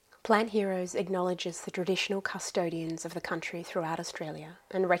Plant Heroes acknowledges the traditional custodians of the country throughout Australia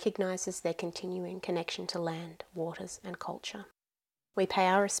and recognises their continuing connection to land, waters and culture. We pay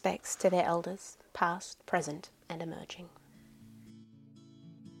our respects to their elders, past, present and emerging.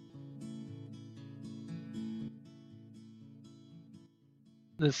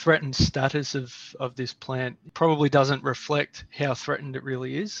 The threatened status of this plant probably doesn't reflect how threatened it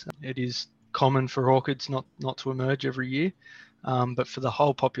really is. It is common for orchids not to emerge every year, but for the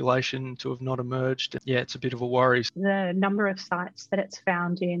whole population to have not emerged, it's a bit of a worry. The number of sites that it's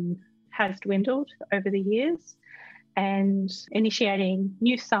found in has dwindled over the years, and initiating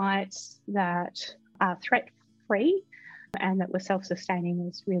new sites that are threat-free and that were self-sustaining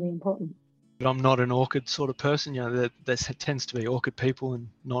is really important. I'm not an orchid sort of person. There tends to be orchid people and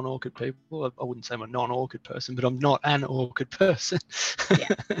non-orchid people. I wouldn't say I'm a non-orchid person, but I'm not an orchid person.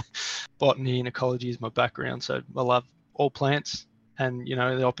 Yeah. Botany and ecology is my background, so I love all plants, and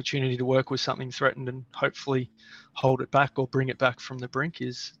the opportunity to work with something threatened and hopefully hold it back or bring it back from the brink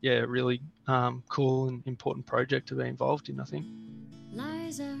is a really cool and important project to be involved in, I think.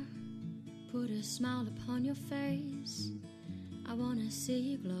 Liza, put a smile upon your face. I want to see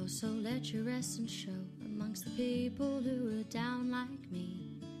you glow, so let your essence show amongst the people who are down like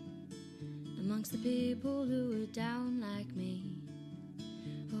me. Amongst the people who are down like me.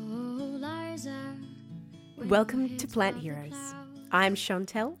 Oh, Liza. Welcome to Plant Heroes. I'm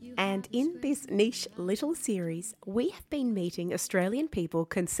Chantel, and in this niche little series, we have been meeting Australian people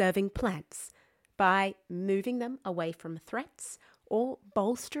conserving plants by moving them away from threats or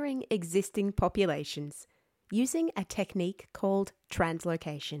bolstering existing populations using a technique called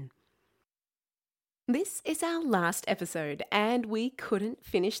translocation. This is our last episode, and we couldn't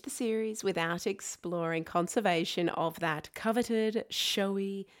finish the series without exploring conservation of that coveted,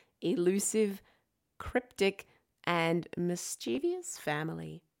 showy, elusive, cryptic, and mischievous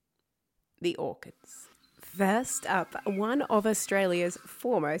family, the orchids. First up, one of Australia's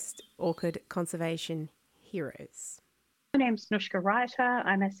foremost orchid conservation heroes. My name's Nushka Reiter.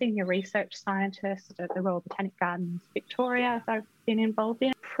 I'm a senior research scientist at the Royal Botanic Gardens, Victoria. I've been involved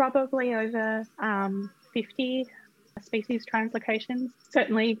in probably over 50 species translocations,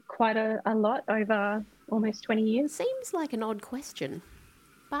 certainly quite a lot over almost 20 years. Seems like an odd question,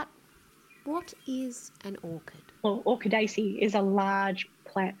 but what is an orchid? Well, Orchidaceae is a large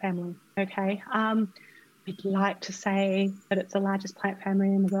plant family, okay? We'd like to say that it's the largest plant family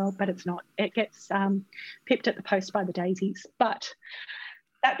in the world, but it's not. It gets pipped at the post by the daisies. But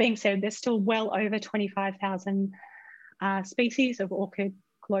that being said, there's still well over 25,000 species of orchid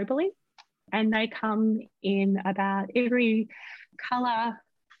globally, and they come in about every colour,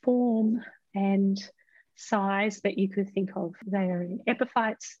 form and size that you could think of. They're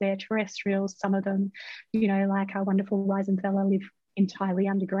epiphytes, they're terrestrials. Some of them, like our wonderful rhizophila, live entirely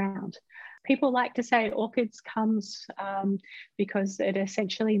underground. People like to say orchids comes because it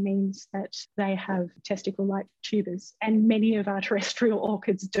essentially means that they have testicle-like tubers, and many of our terrestrial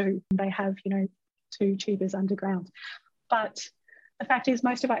orchids do. They have, two tubers underground. But the fact is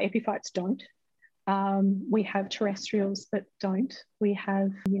most of our epiphytes don't. We have terrestrials that don't. We have,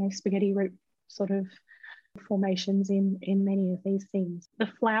 spaghetti root sort of formations in many of these things. The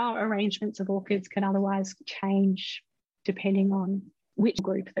flower arrangements of orchids can otherwise change depending on which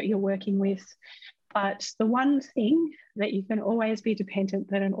group that you're working with. But the one thing that you can always be dependent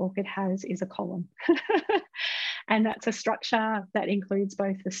that an orchid has is a column. And that's a structure that includes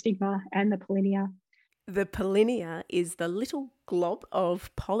both the stigma and the pollinia. The pollinia is the little glob of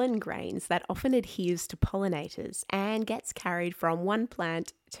pollen grains that often adheres to pollinators and gets carried from one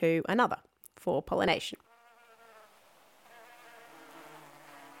plant to another for pollination.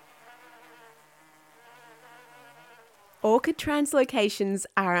 Orchid translocations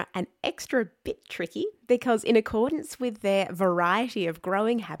are an extra bit tricky because, in accordance with their variety of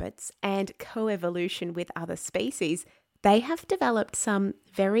growing habits and coevolution with other species, they have developed some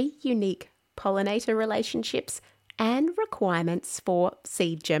very unique pollinator relationships and requirements for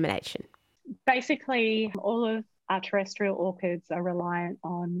seed germination. Basically, all of our terrestrial orchids are reliant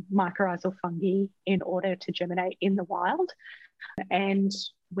on mycorrhizal fungi in order to germinate in the wild, and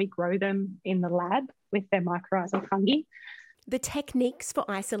we grow them in the lab with their mycorrhizal fungi. The techniques for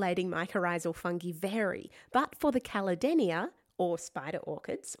isolating mycorrhizal fungi vary, but for the Calodenia, or spider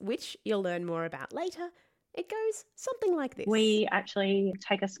orchids, which you'll learn more about later, it goes something like this. We actually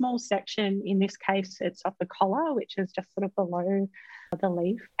take a small section, in this case it's of the collar, which is just sort of below the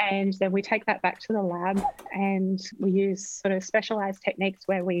leaf, and then we take that back to the lab and we use sort of specialised techniques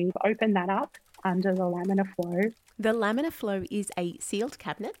where we open that up under the laminar flow. The laminar flow is a sealed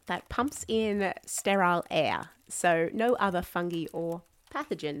cabinet that pumps in sterile air, so no other fungi or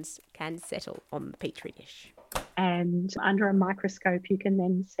pathogens can settle on the petri dish. And under a microscope, you can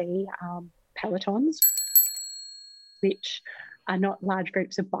then see pelotons, which are not large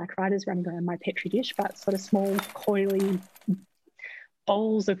groups of bike riders running around my petri dish, but sort of small, coily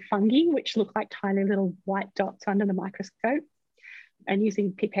bowls of fungi, which look like tiny little white dots under the microscope. And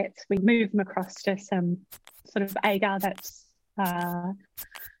using pipettes, we move them across to some sort of agar that's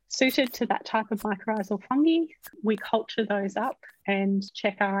suited to that type of mycorrhizal fungi. We culture those up and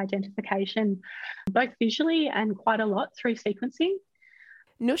check our identification, both visually and quite a lot through sequencing.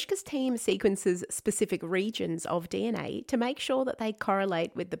 Nushka's team sequences specific regions of DNA to make sure that they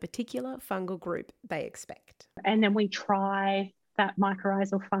correlate with the particular fungal group they expect. And then we try that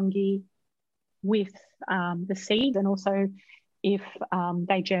mycorrhizal fungi with the seeds, and also if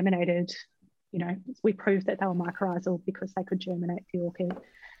they germinated, we proved that they were mycorrhizal because they could germinate the orchid.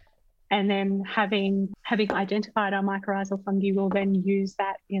 And then having identified our mycorrhizal fungi, we'll then use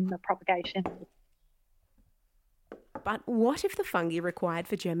that in the propagation. But what if the fungi required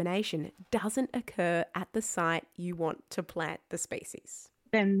for germination doesn't occur at the site you want to plant the species?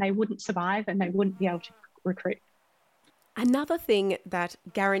 Then they wouldn't survive and they wouldn't be able to recruit. Another thing that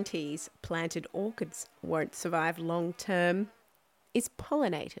guarantees planted orchids won't survive long term is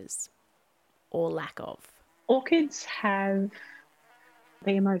pollinators, or lack of. Orchids have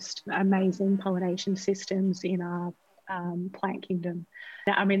the most amazing pollination systems in our plant kingdom.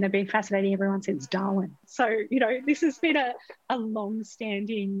 I mean, they've been fascinating everyone since Darwin. So, this has been a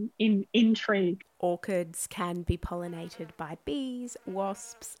long-standing intrigue. Orchids can be pollinated by bees,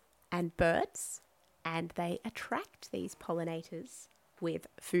 wasps, and birds, and they attract these pollinators with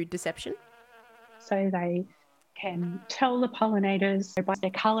food deception. So they can tell the pollinators by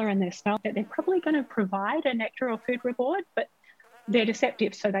their colour and their smell that they're probably going to provide a nectar or food reward, but they're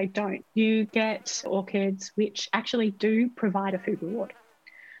deceptive, so they don't. You get orchids which actually do provide a food reward.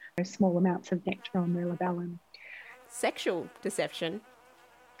 Small amounts of nectar on their labellum. Sexual deception.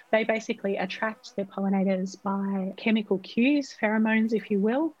 They basically attract their pollinators by chemical cues, pheromones, if you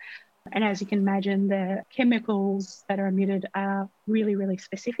will. And as you can imagine, the chemicals that are emitted are really, really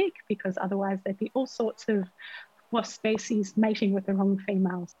specific, because otherwise there'd be all sorts of wasp species mating with the wrong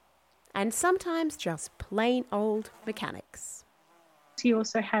females. And sometimes just plain old mechanics. You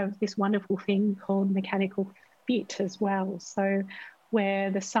also have this wonderful thing called mechanical fit as well. So where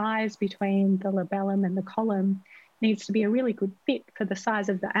the size between the labellum and the column needs to be a really good fit for the size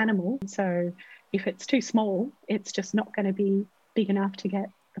of the animal. So if it's too small, it's just not going to be big enough to get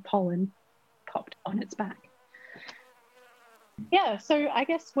the pollen popped on its back. Yeah, so I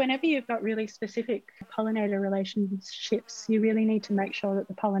guess whenever you've got really specific pollinator relationships, you really need to make sure that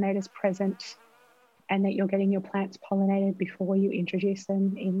the pollinator's present and that you're getting your plants pollinated before you introduce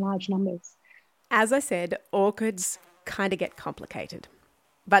them in large numbers. As I said, orchids kind of get complicated.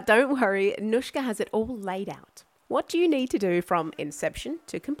 But don't worry, Nushka has it all laid out. What do you need to do from inception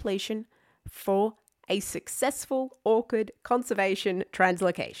to completion for a successful orchid conservation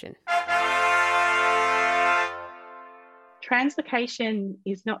translocation? Translocation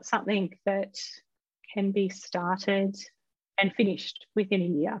is not something that can be started and finished within a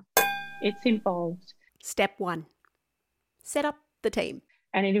year. It's involved. Step 1, set up the team.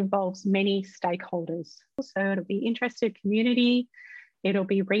 And it involves many stakeholders. So it'll be interested community, it'll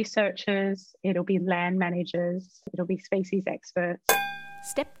be researchers, it'll be land managers, it'll be species experts.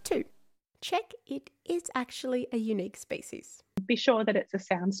 Step 2, check it is actually a unique species. Be sure that it's a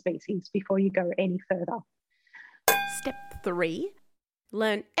sound species before you go any further. Step 3,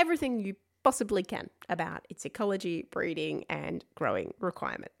 learn everything you possibly can about its ecology, breeding, and growing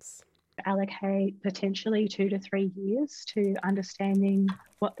requirements. Allocate potentially 2 to 3 years to understanding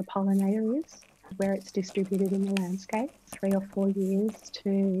what the pollinator is, where it's distributed in the landscape, 3 or 4 years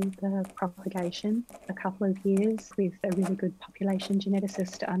to the propagation, a couple of years with a really good population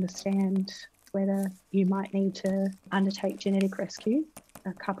geneticist to understand whether you might need to undertake genetic rescue,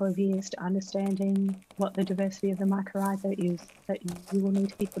 a couple of years to understanding what the diversity of the mycorrhiza is that you will need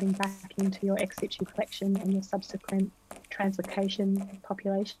to be putting back into your ex situ collection and your subsequent translocation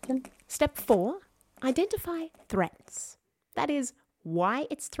population. Step 4, identify threats. That is, why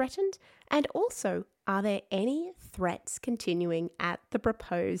it's threatened, and also, are there any threats continuing at the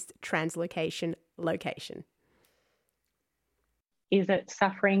proposed translocation location? Is it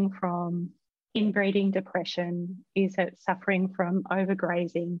suffering from inbreeding depression? Is it suffering from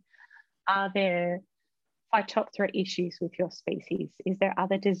overgrazing? Are there phytophthora issues with your species? Is there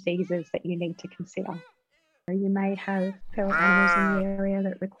other diseases that you need to consider? You may have feral animals in the area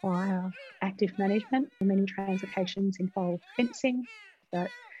that require active management. Many translocations involve fencing that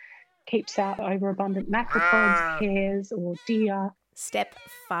keeps out overabundant macropods, hares or deer. Step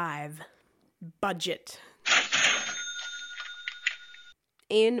 5, budget.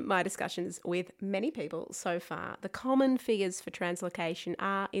 In my discussions with many people so far, the common figures for translocation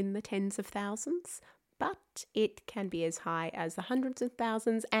are in the tens of thousands, but it can be as high as the hundreds of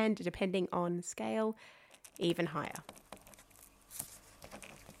thousands and, depending on scale, even higher.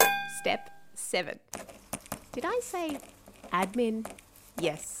 Step 7. Did I say admin?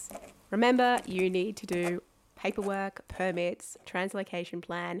 Yes. Remember, you need to do paperwork, permits, translocation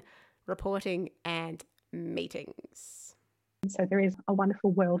plan, reporting, and meetings. So there is a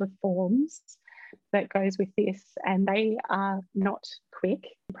wonderful world of forms that goes with this, and they are not quick.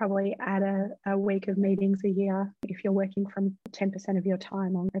 Probably add a week of meetings a year if you're working from 10% of your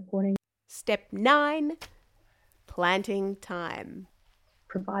time on reporting. Step 9, planting time.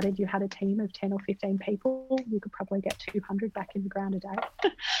 Provided you had a team of 10 or 15 people, you could probably get 200 back in the ground a day.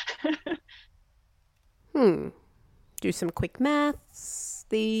 Do some quick maths.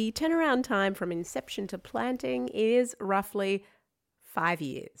 The turnaround time from inception to planting is roughly 5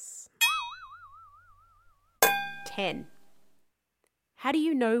 years. 10. How do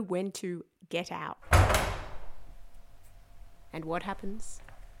you know when to get out? And what happens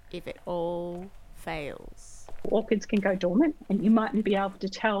if it all fails? Orchids can go dormant, and you mightn't be able to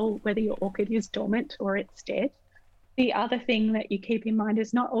tell whether your orchid is dormant or it's dead. The other thing that you keep in mind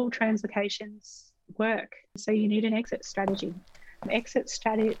is not all translocations work, so you need an exit strategy. Exit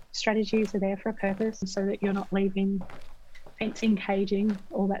strategies are there for a purpose, so that you're not leaving fencing, caging,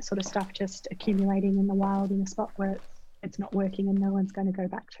 all that sort of stuff just accumulating in the wild in a spot where it's not working and no one's going to go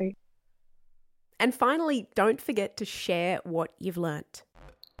back to. And finally, don't forget to share what you've learnt.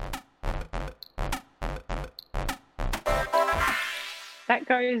 That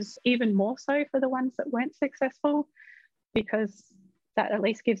goes even more so for the ones that weren't successful, because that at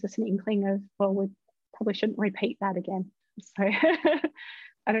least gives us an inkling of, well, we probably shouldn't repeat that again. So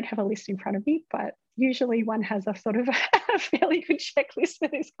I don't have a list in front of me, but usually one has a sort of a fairly good checklist for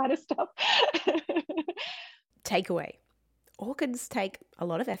this kind of stuff. Takeaway. Orchids take a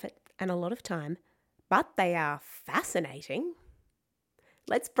lot of effort and a lot of time, but they are fascinating.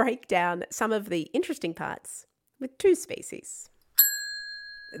 Let's break down some of the interesting parts with 2 species.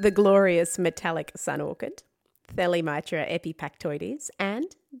 The glorious metallic sun orchid, Thelymitra epipactoides,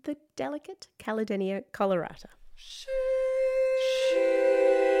 and the delicate Calodenia colorata.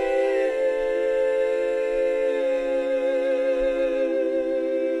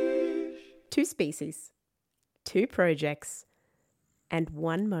 2 species, 2 projects, and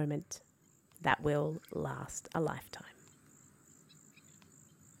 1 moment that will last a lifetime.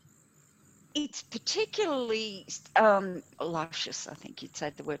 It's particularly luscious, I think you'd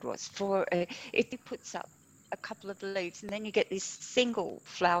say the word was, for it puts up a couple of leaves and then you get this single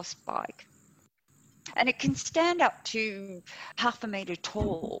flower spike. And it can stand up to 1/2 metre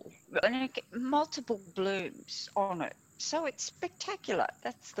tall and it get multiple blooms on it. So it's spectacular,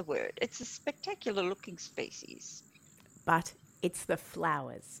 that's the word. It's a spectacular looking species. But it's the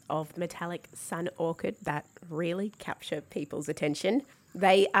flowers of the metallic sun orchid that really capture people's attention.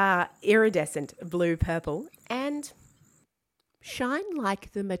 They are iridescent blue-purple and shine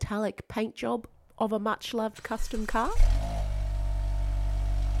like the metallic paint job of a much-loved custom car.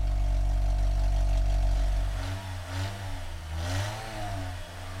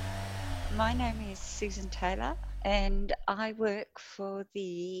 My name is Susan Taylor and I work for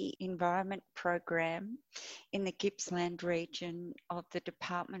the Environment Program in the Gippsland region of the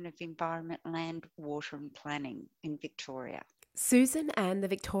Department of Environment, Land, Water and Planning in Victoria. Susan and the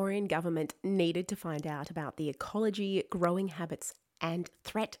Victorian government needed to find out about the ecology, growing habits and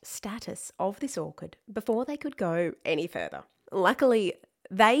threat status of this orchid before they could go any further. Luckily,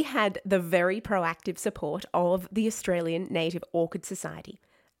 they had the very proactive support of the Australian Native Orchid Society,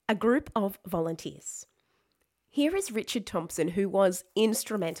 a group of volunteers. Here is Richard Thompson, who was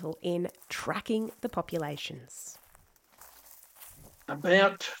instrumental in tracking the populations.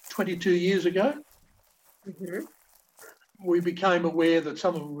 About 22 years ago, we became aware that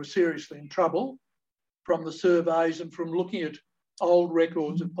some of them were seriously in trouble from the surveys and from looking at old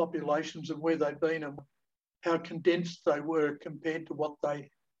records of populations and where they'd been and how condensed they were compared to what they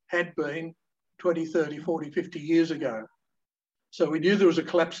had been 20, 30, 40, 50 years ago. So we knew there was a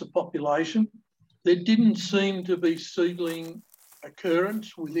collapse of population. There didn't seem to be seedling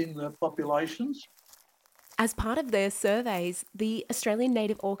occurrence within the populations. As part of their surveys, the Australian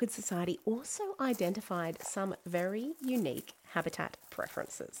Native Orchid Society also identified some very unique habitat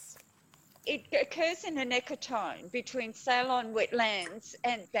preferences. It occurs in an ecotone between Ceylon wetlands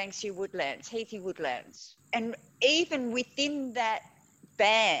and Banksia woodlands, heathy woodlands. And even within that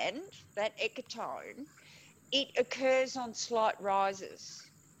band, that ecotone, It occurs on slight rises.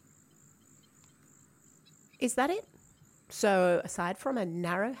 Is that it? So aside from a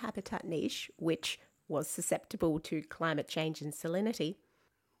narrow habitat niche, which was susceptible to climate change and salinity,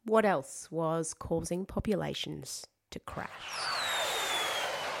 what else was causing populations to crash?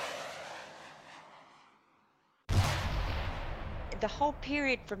 The whole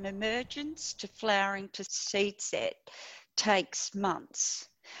period from emergence to flowering to seed set takes months.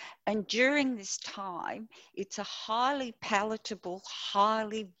 And during this time, it's a highly palatable,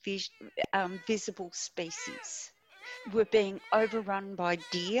 highly visible species. We're being overrun by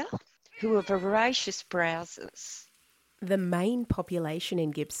deer, who are voracious browsers. The main population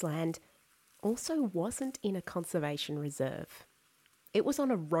in Gippsland also wasn't in a conservation reserve. It was on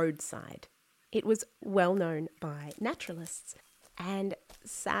a roadside. It was well known by naturalists and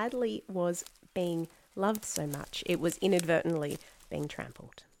sadly was being loved so much it was inadvertently being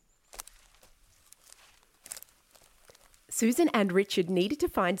trampled. Susan and Richard needed to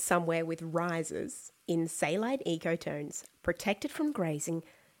find somewhere with rises in saline ecotones, protected from grazing,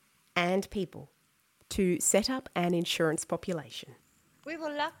 and people to set up an insurance population. We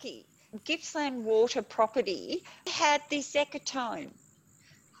were lucky. Gippsland Water Property had this ecotone.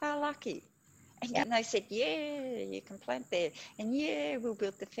 How lucky. And they said, yeah, you can plant there. And yeah, we'll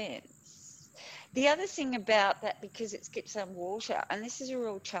build the fence. The other thing about that, because it's Gippsland Water, and this is a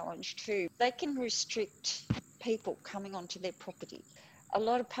real challenge too, they can restrict people coming onto their property. A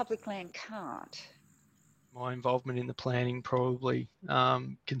lot of public land can't. My involvement in the planning probably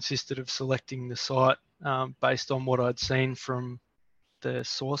consisted of selecting the site based on what I'd seen from the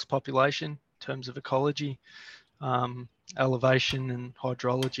source population in terms of ecology. Elevation and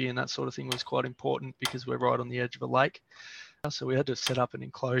hydrology and that sort of thing was quite important because we're right on the edge of a lake. So we had to set up an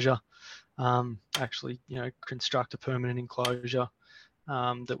enclosure, actually, construct a permanent enclosure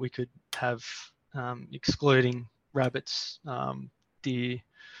that we could have excluding rabbits, deer,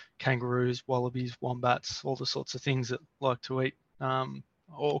 kangaroos, wallabies, wombats, all the sorts of things that like to eat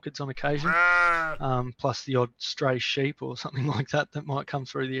orchids on occasion, plus the odd stray sheep or something like that might come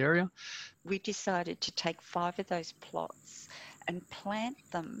through the area. We decided to take 5 of those plots and plant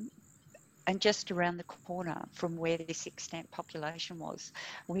them and just around the corner from where this extant population was.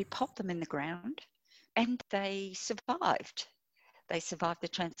 We popped them in the ground and they survived. They survived the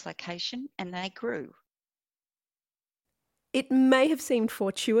translocation and they grew. It may have seemed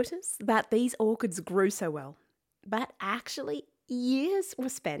fortuitous that these orchids grew so well, but actually years were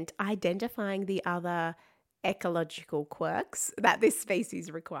spent identifying the other ecological quirks that this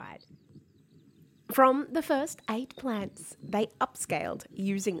species required. From the first 8 plants, they upscaled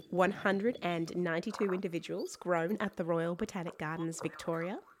using 192 individuals grown at the Royal Botanic Gardens,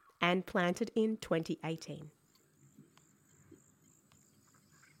 Victoria, and planted in 2018.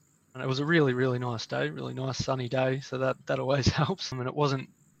 And it was a really, really nice day, really nice sunny day, so that always helps. And it wasn't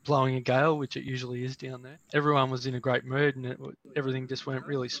blowing a gale, which it usually is down there. Everyone was in a great mood, and everything just went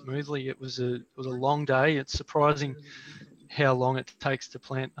really smoothly. It was a long day. It's surprising how long it takes to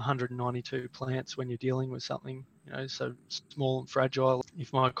plant 192 plants when you're dealing with something, so small and fragile.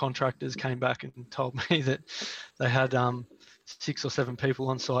 If my contractors came back and told me that they had 6 or 7 people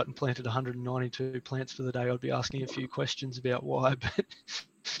on site and planted 192 plants for the day, I'd be asking a few questions about why. But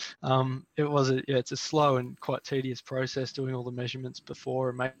it's a slow and quite tedious process doing all the measurements before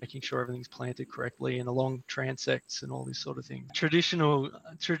and making sure everything's planted correctly and along transects and all this sort of thing. Traditional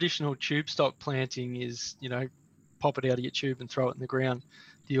tube stock planting is, pop it out of your tube and throw it in the ground.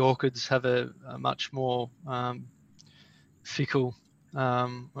 The orchids have a much more fickle,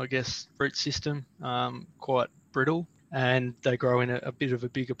 root system, quite brittle, and they grow in a bit of a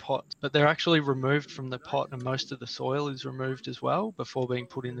bigger pot. But they're actually removed from the pot, and most of the soil is removed as well before being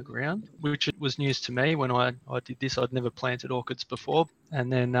put in the ground, which was news to me when I did this. I'd never planted orchids before.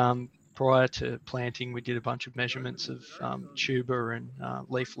 And then prior to planting, we did a bunch of measurements of tuber and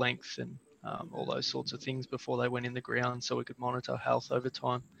leaf length and all those sorts of things before they went in the ground so we could monitor health over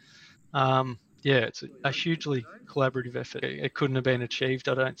time. It's a hugely collaborative effort. It couldn't have been achieved,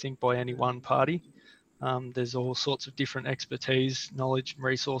 I don't think, by any one party. There's all sorts of different expertise, knowledge and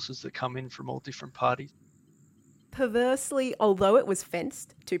resources that come in from all different parties. Perversely, although it was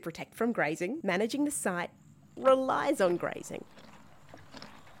fenced to protect from grazing, managing the site relies on grazing.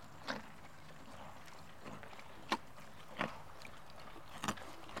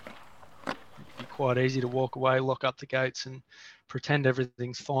 It'd be quite easy to walk away, lock up the gates and pretend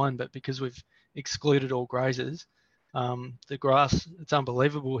everything's fine, but because we've excluded all grazers, the grass, it's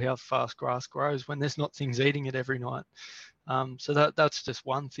unbelievable how fast grass grows when there's not things eating it every night. So that's just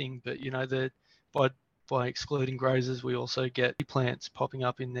one thing, but by excluding grazers, we also get plants popping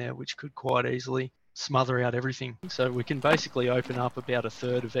up in there, which could quite easily smother out everything. So we can basically open up about a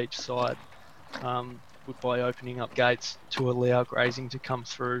third of each side by opening up gates to allow grazing to come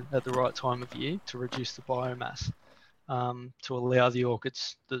through at the right time of year to reduce the biomass, to allow the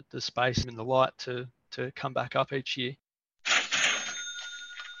orchids the space and the light to come back up each year.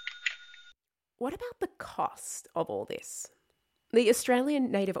 What about the cost of all this? The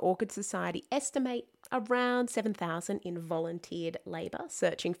Australian Native Orchid Society estimate around $7,000 in volunteered labour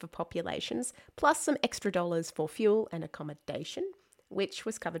searching for populations, plus some extra dollars for fuel and accommodation, which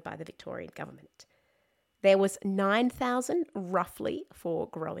was covered by the Victorian government. There was $9,000 roughly for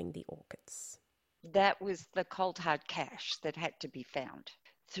growing the orchids. That was the cold hard cash that had to be found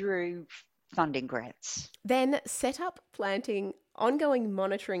through funding grants. Then setup, planting, ongoing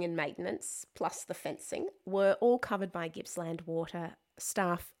monitoring and maintenance, plus the fencing, were all covered by Gippsland Water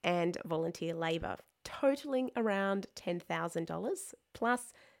staff and volunteer labour, totalling around $10,000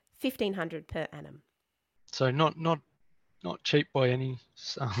 plus $1,500 per annum. So not cheap by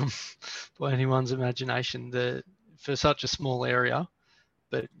anyone's imagination. For such a small area,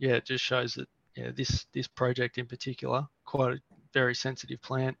 but yeah, it just shows that this project in particular, quite a very sensitive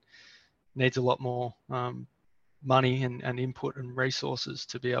plant, needs a lot more money and input and resources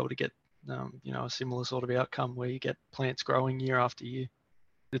to be able to get a similar sort of outcome where you get plants growing year after year.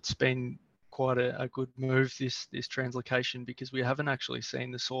 It's been quite a good move, this translocation, because we haven't actually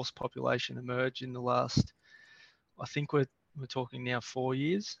seen the source population emerge in the last, I think we're talking now 4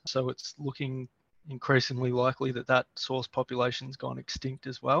 years. So it's looking increasingly likely that source population's gone extinct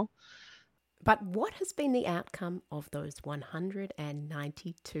as well. But what has been the outcome of those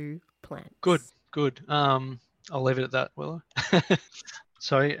 192 plants? Good. I'll leave it at that, will I?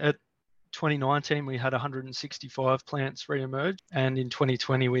 So at 2019, we had 165 plants re-emerge, and in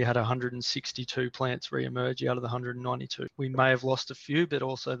 2020, we had 162 plants re-emerge out of the 192. We may have lost a few, but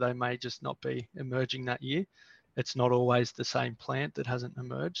also they may just not be emerging that year. It's not always the same plant that hasn't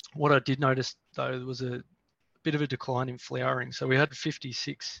emerged. What I did notice, though, was a bit of a decline in flowering. So we had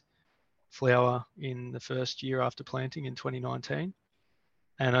 56 flower in the first year after planting in 2019,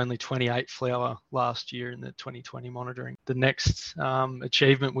 and only 28 flower last year in the 2020 monitoring. The next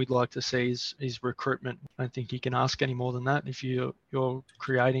achievement we'd like to see is recruitment. I don't think you can ask any more than that. If you're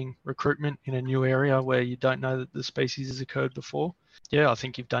creating recruitment in a new area where you don't know that the species has occurred before, I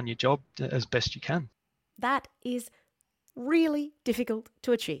think you've done your job as best you can. That is really difficult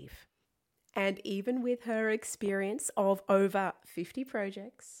to achieve. And even with her experience of over 50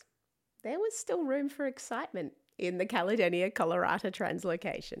 projects, there was still room for excitement in the Caledonia colorata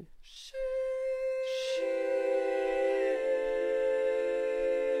translocation.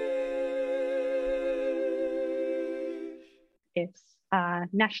 It's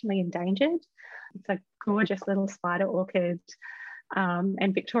nationally endangered. It's a gorgeous little spider orchid.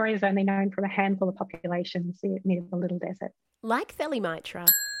 And Victoria is only known from a handful of populations near the Little Desert. Like Thelymitra,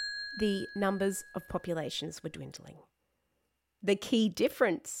 the numbers of populations were dwindling. The key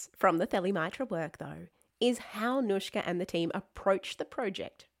difference from the Thelymitra work, though, is how Nushka and the team approached the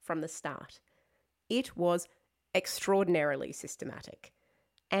project from the start. It was extraordinarily systematic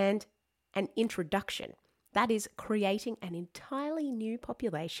and an introduction, that is, creating an entirely new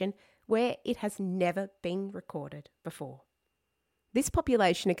population where it has never been recorded before. This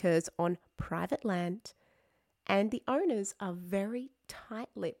population occurs on private land, and the owners are very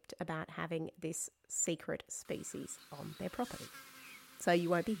tight-lipped about having this secret species on their property. So you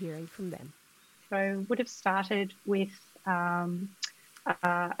won't be hearing from them. So would have started with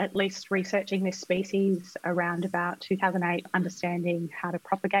at least researching this species around about 2008, understanding how to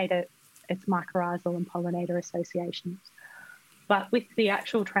propagate it, its mycorrhizal and pollinator associations. But with the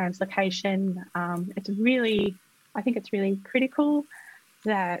actual translocation, I think it's really critical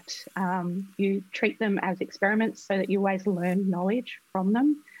that you treat them as experiments so that you always learn knowledge from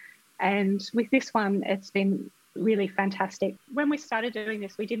them. And with this one, it's been really fantastic. When we started doing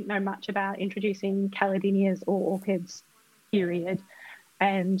this, we didn't know much about introducing Caledonias or orchids, period,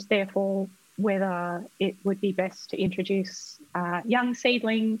 and therefore whether it would be best to introduce young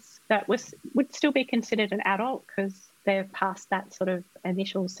seedlings that would still be considered an adult because they're past that sort of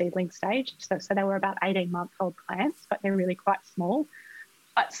initial seedling stage. So they were about 18-month-old plants, but they're really quite small,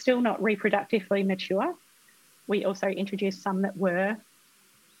 but still not reproductively mature. We also introduced some that were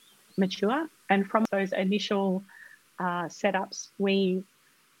mature, and from those initial setups, we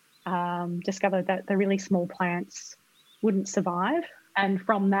discovered that the really small plants wouldn't survive, and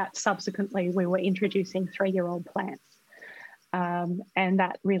from that, subsequently, we were introducing 3-year-old plants, and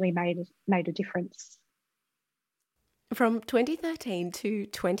that really made a difference. From 2013 to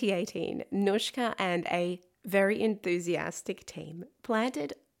 2018, Nushka and a very enthusiastic team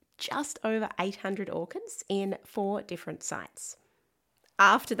planted just over 800 orchids in 4 different sites.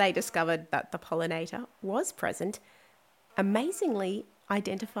 After they discovered that the pollinator was present, amazingly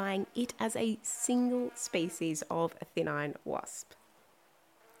identifying it as a single species of thin-iron wasp.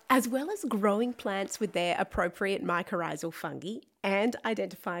 As well as growing plants with their appropriate mycorrhizal fungi and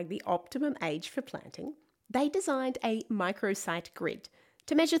identifying the optimum age for planting, they designed a microsite grid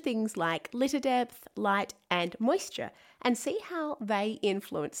to measure things like litter depth, light and moisture and see how they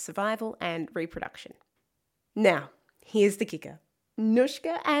influence survival and reproduction. Now, here's the kicker.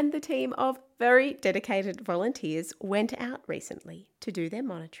 Nushka and the team of very dedicated volunteers went out recently to do their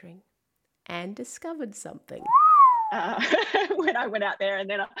monitoring and discovered something. When I went out there, and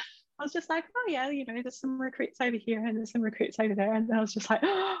then I was just like, oh yeah, there's some recruits over here and there's some recruits over there, and I was just like,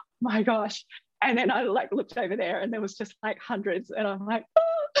 oh my gosh. And then I looked over there and there was just hundreds, and I'm like,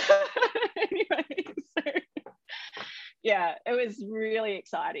 oh. Anyway, so yeah, it was really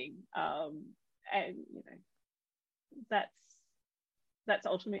exciting, and that's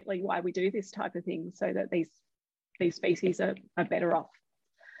ultimately why we do this type of thing, so that these species are better off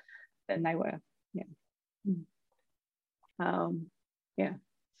than they were.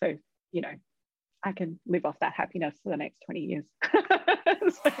 So I can live off that happiness for the next 20 years.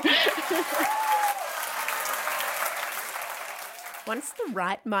 Once the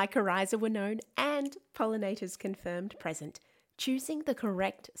right mycorrhiza were known and pollinators confirmed present, choosing the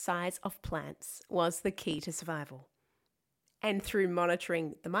correct size of plants was the key to survival. And through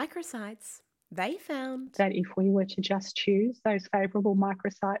monitoring the microsites, they found that if we were to just choose those favourable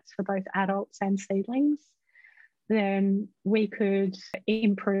microsites for both adults and seedlings, then we could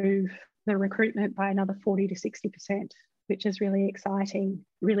improve the recruitment by another 40 to 60%, which is really exciting.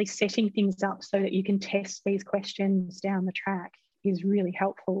 Really setting things up so that you can test these questions down the track is really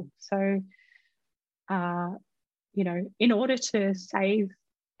helpful. So, in order to save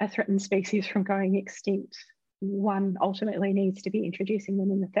a threatened species from going extinct, one ultimately needs to be introducing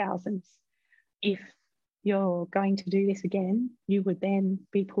them in the thousands. If you're going to do this again, you would then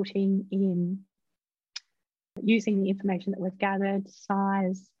be putting in, using the information that we've gathered,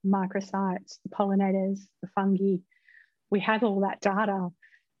 size, microsites, the pollinators, the fungi. We have all that data,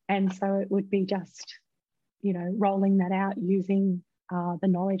 and so it would be just, rolling that out using the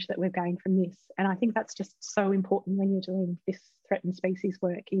knowledge that we're gained from this. And I think that's just so important when you're doing this threatened species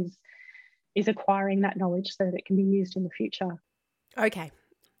work, is acquiring that knowledge so that it can be used in the future. Okay,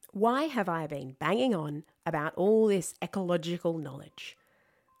 why have I been banging on about all this ecological knowledge?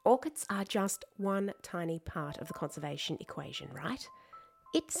 Orchids are just one tiny part of the conservation equation, right?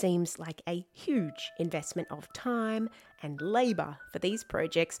 It seems like a huge investment of time and labour for these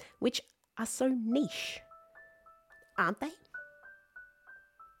projects, which are so niche, aren't they?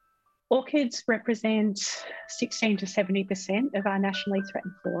 Orchids represent 16 to 70% of our nationally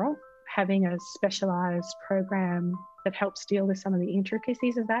threatened flora. Having a specialised program that helps deal with some of the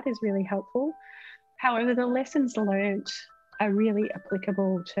intricacies of that is really helpful. However, the lessons learnt are really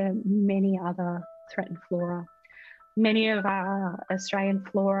applicable to many other threatened flora. Many of our Australian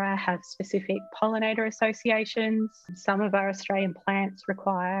flora have specific pollinator associations. Some of our Australian plants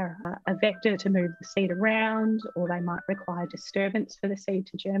require a vector to move the seed around, or they might require disturbance for the seed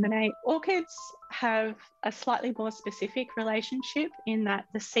to germinate. Orchids have a slightly more specific relationship in that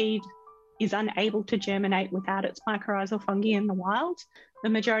the seed is unable to germinate without its mycorrhizal fungi in the wild. The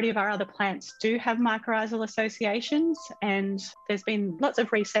majority of our other plants do have mycorrhizal associations, and there's been lots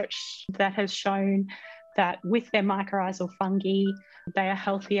of research that has shown that with their mycorrhizal fungi, they are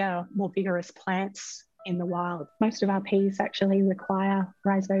healthier, more vigorous plants in the wild. Most of our peas actually require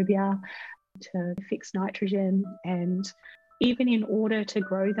rhizobia to fix nitrogen, and even in order to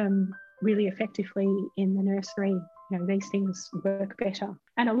grow them really effectively in the nursery, these things work better.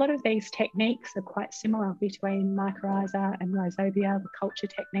 And a lot of these techniques are quite similar between mycorrhiza and rhizobia, the culture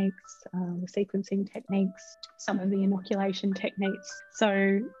techniques, the sequencing techniques, some of the inoculation techniques.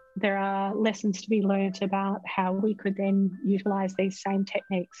 So there are lessons to be learnt about how we could then utilise these same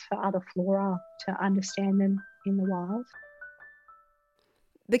techniques for other flora to understand them in the wild.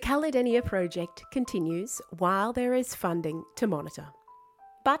 The Caledenia project continues while there is funding to monitor.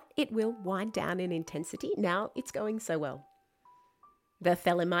 But it will wind down in intensity now it's going so well. The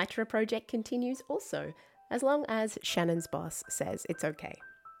Thelymitra project continues also, as long as Shannon's boss says it's okay.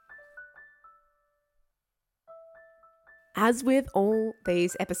 As with all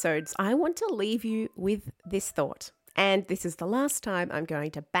these episodes, I want to leave you with this thought, and this is the last time I'm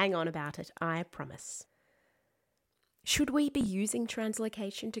going to bang on about it, I promise. Should we be using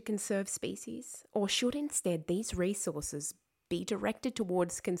translocation to conserve species, or should instead these resources be directed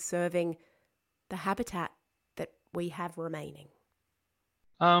towards conserving the habitat that we have remaining?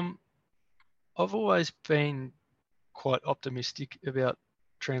 I've always been quite optimistic about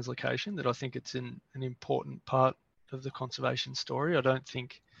translocation, that I think it's an important part of the conservation story. I don't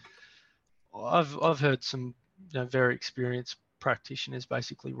think I've heard some very experienced practitioners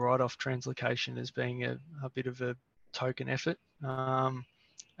basically write off translocation as being a bit of a token effort.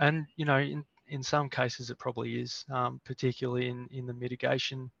 And, in some cases it probably is, particularly in the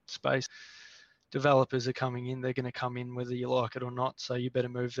mitigation space. Developers are coming in, they're going to come in whether you like it or not. So you better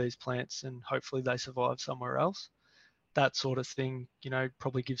move these plants and hopefully they survive somewhere else. That sort of thing,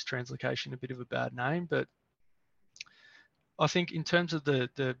 probably gives translocation a bit of a bad name. But I think in terms of the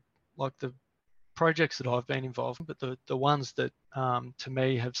projects that I've been involved in, but the ones that to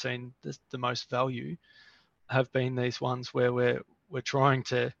me have seen the most value have been these ones where we're trying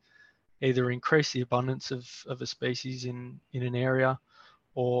to either increase the abundance of a species in an area,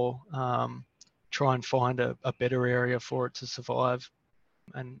 or try and find a better area for it to survive,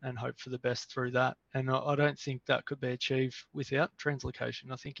 and hope for the best through that. And I don't think that could be achieved without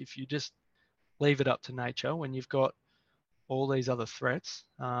translocation. I think if you just leave it up to nature, when you've got all these other threats,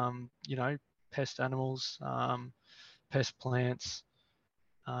 pest animals, pest plants,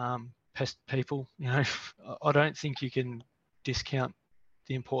 pest people, I don't think you can discount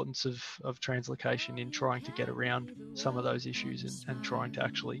the importance of translocation in trying to get around some of those issues and trying to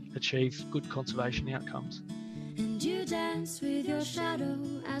actually achieve good conservation outcomes. And you dance with your shadow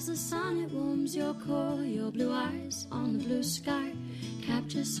as the sun, it warms your core. Your blue eyes on the blue sky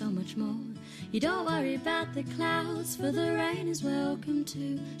capture so much more. You don't worry about the clouds, for the rain is welcome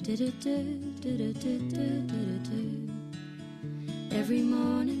too. Every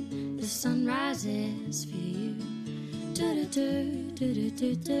morning the sun rises for you.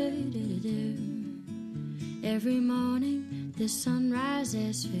 Every morning the sun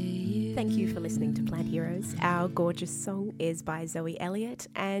rises for you. Thank you for listening to Plant Heroes. Our gorgeous song is by Zoe Elliott,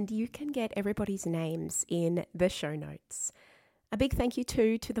 and you can get everybody's names in the show notes. A big thank you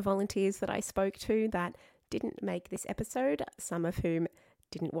too to the volunteers that I spoke to that didn't make this episode, some of whom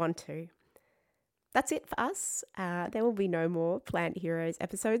didn't want to. That's it for us. There will be no more Plant Heroes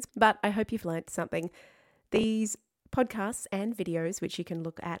episodes, but I hope you've learnt something. These podcasts and videos, which you can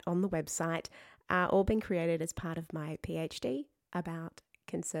look at on the website, are all being created as part of my PhD about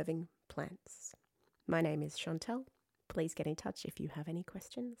conserving plants. My name is Chantel. Please get in touch if you have any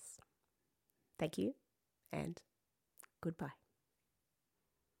questions. Thank you and goodbye.